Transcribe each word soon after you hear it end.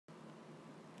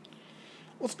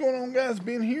What's going on, guys?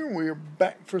 Ben here. We're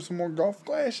back for some more Golf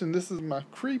Clash, and this is my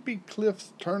Creepy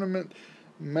Cliffs Tournament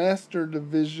Master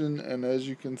Division. And as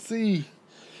you can see,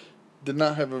 did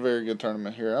not have a very good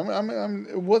tournament here.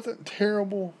 It wasn't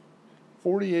terrible.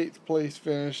 48th place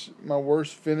finish, my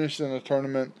worst finish in a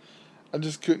tournament. I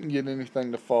just couldn't get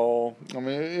anything to fall. I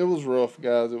mean, it was rough,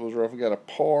 guys. It was rough. I got a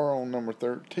par on number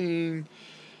 13.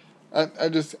 I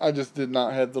just did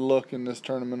not have the luck in this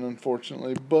tournament,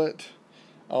 unfortunately, but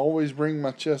I always bring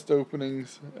my chest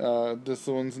openings. This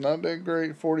one's not that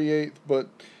great, 48th, but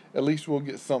at least we'll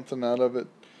get something out of it.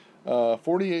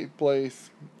 48th place,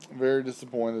 very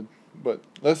disappointed, but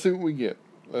let's see what we get.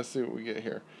 Let's see what we get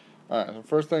here. All right, the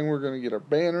first thing we're going to get our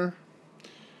banner.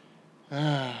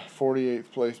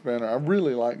 48th place banner. I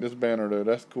really like this banner, though.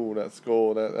 That's cool. That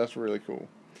skull, that's really cool.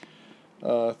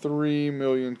 3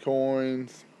 million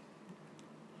coins.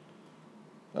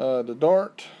 The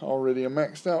dart, already a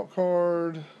maxed out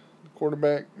card. The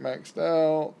quarterback, maxed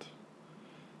out.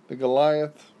 The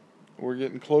Goliath, we're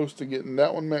getting close to getting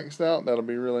that one maxed out. That'll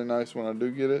be really nice when I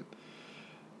do get it.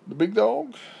 The big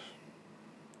dog.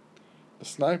 The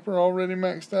sniper, already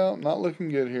maxed out. Not looking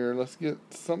good here. Let's get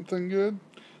something good.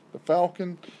 The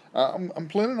falcon. I'm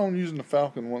planning on using the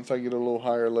falcon once I get a little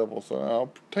higher level. So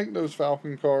I'll take those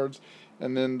falcon cards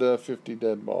and then the 50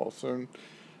 dead balls. So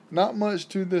not much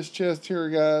to this chest here,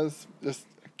 guys. Just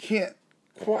can't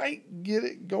quite get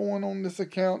it going on this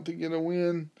account to get a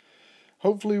win.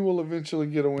 Hopefully we'll eventually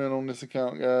get a win on this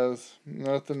account, guys.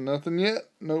 Nothing yet.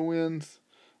 No wins.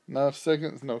 No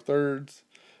seconds, no thirds.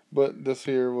 But this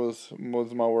here was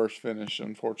my worst finish,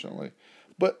 unfortunately.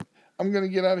 But I'm going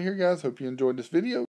to get out of here, guys. Hope you enjoyed this video.